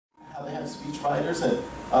have speechwriters,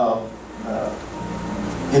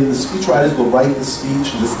 and the speechwriters will write the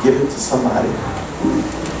speech and just give it to somebody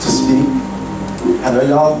to speak. I know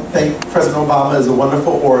y'all think President Obama is a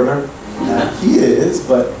wonderful orator. He is,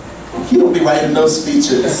 but he don't be writing those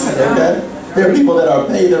speeches. Okay? There are people that are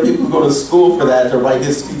paid, there are people who go to school for that to write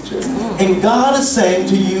his speeches. And God is saying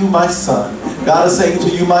to you, my son, God is saying to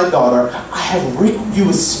you, my daughter, I have written you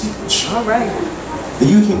a speech. All right. That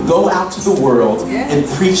you can go out to the world and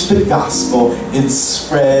preach the gospel and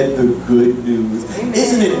spread the good news. Amen.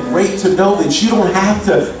 Isn't it great to know that you don't have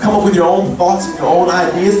to come up with your own thoughts and your own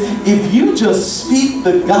ideas? If you just speak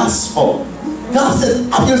the gospel, God says,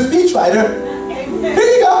 I'm your speechwriter. Here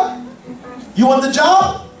you go. You want the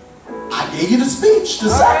job? I gave you the speech to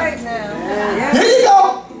say. Right now. Here you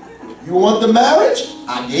go. You want the marriage?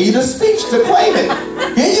 I gave you the speech to claim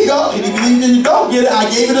it. Here you go. And if you don't get it, I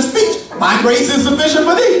gave you the speech. My grace is sufficient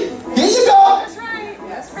for thee. Here you go. That's right.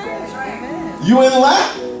 That's right. That's right. You in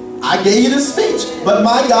lack? I gave you the speech. But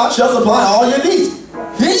my God shall supply all your needs.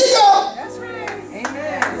 Here you go. That's right.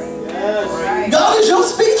 Amen. God is your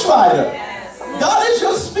speechwriter. God is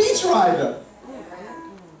your speechwriter.